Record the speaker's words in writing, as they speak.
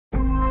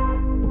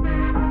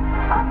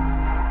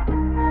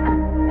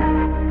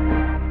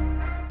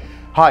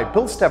Hi,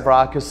 Bill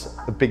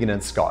Stavrakis of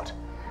Biggin & Scott.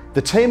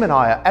 The team and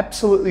I are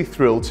absolutely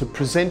thrilled to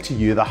present to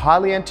you the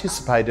highly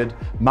anticipated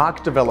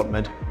Mark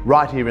development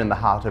right here in the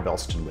heart of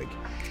Elsternwick.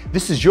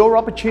 This is your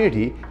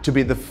opportunity to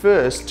be the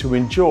first to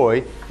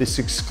enjoy this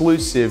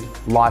exclusive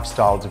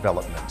lifestyle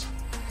development.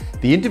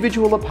 The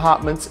individual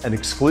apartments and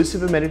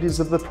exclusive amenities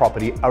of the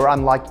property are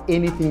unlike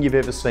anything you've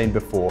ever seen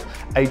before,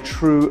 a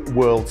true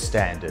world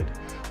standard.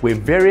 We're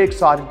very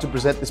excited to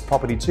present this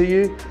property to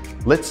you.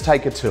 Let's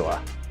take a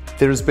tour.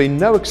 There has been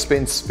no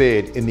expense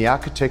spared in the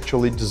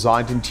architecturally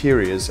designed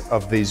interiors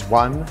of these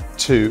 1,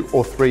 2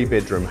 or 3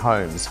 bedroom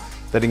homes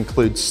that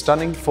include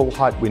stunning full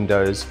height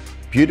windows,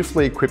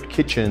 beautifully equipped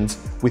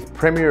kitchens with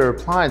premier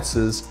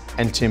appliances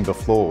and timber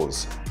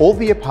floors. All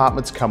the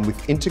apartments come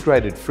with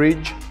integrated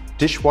fridge,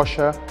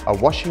 dishwasher, a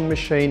washing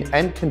machine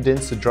and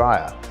condenser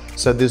dryer,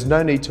 so there's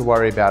no need to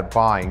worry about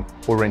buying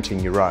or renting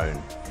your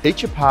own.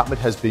 Each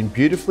apartment has been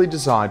beautifully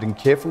designed and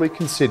carefully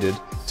considered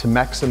to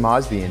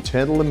maximise the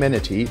internal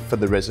amenity for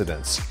the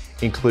residents,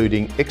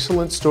 including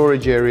excellent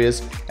storage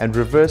areas and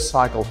reverse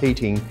cycle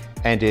heating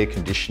and air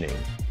conditioning.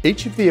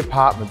 Each of the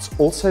apartments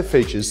also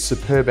features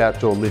superb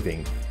outdoor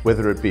living,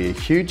 whether it be a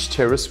huge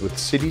terrace with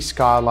city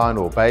skyline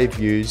or bay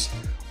views,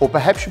 or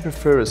perhaps you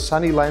prefer a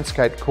sunny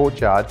landscaped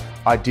courtyard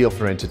ideal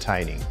for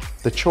entertaining.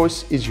 The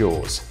choice is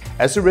yours.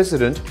 As a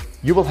resident,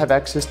 you will have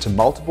access to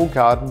multiple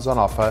gardens on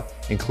offer,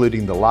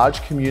 including the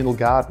large communal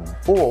garden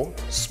or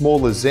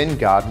smaller Zen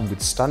garden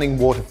with stunning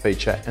water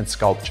feature and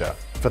sculpture.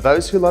 For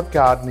those who love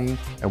gardening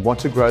and want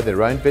to grow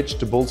their own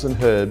vegetables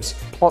and herbs,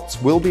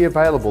 plots will be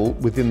available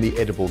within the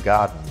edible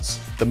gardens.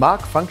 The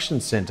Mark Function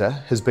Centre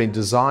has been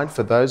designed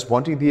for those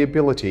wanting the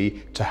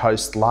ability to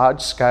host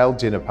large-scale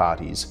dinner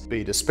parties.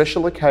 Be it a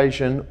special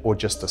occasion or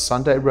just a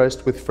Sunday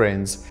roast with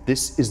friends,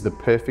 this is the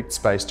perfect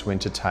space to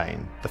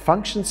entertain. The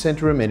Function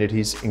Centre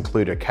amenities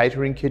include a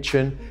catering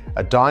kitchen,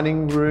 a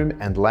dining room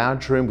and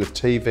lounge room with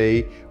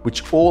TV,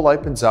 which all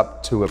opens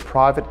up to a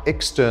private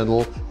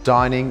external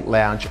dining,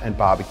 lounge and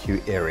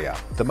barbecue area.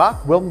 The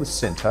Mark Wellness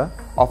Centre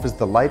offers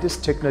the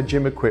latest techno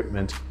gym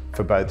equipment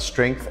for both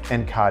strength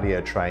and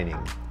cardio training.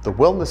 The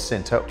Wellness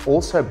Centre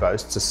also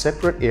boasts a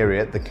separate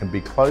area that can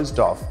be closed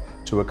off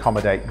to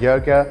accommodate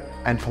yoga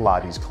and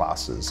Pilates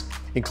classes.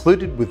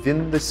 Included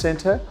within the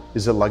centre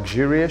is a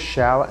luxurious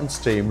shower and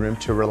steam room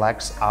to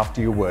relax after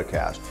your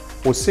workout,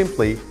 or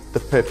simply the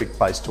perfect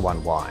place to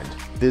unwind.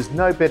 There's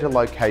no better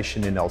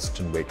location in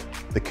Elsternwick.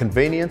 The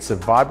convenience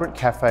of vibrant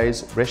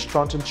cafes,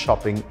 restaurant and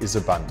shopping is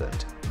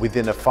abundant.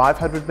 Within a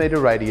 500-metre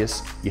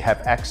radius, you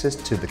have access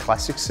to the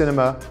Classic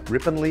Cinema,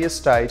 Ripponlea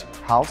Estate,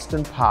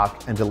 Harleston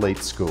Park and elite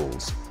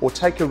schools. Or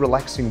take a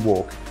relaxing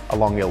walk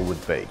along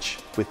Elwood Beach.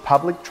 With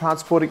public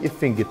transport at your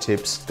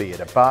fingertips, be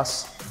it a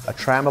bus, a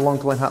tram along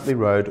Glenhuntly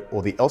Road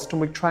or the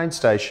Elsternwick train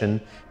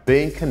station,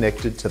 being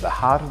connected to the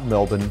heart of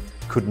Melbourne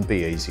couldn't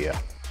be easier.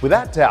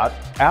 Without doubt,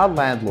 our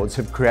landlords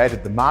have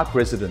created the Mark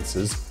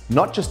Residences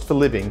not just for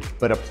living,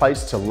 but a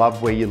place to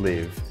love where you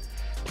live.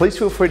 Please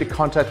feel free to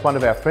contact one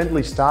of our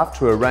friendly staff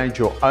to arrange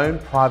your own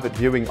private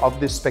viewing of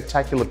this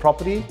spectacular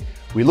property.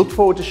 We look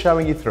forward to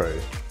showing you through.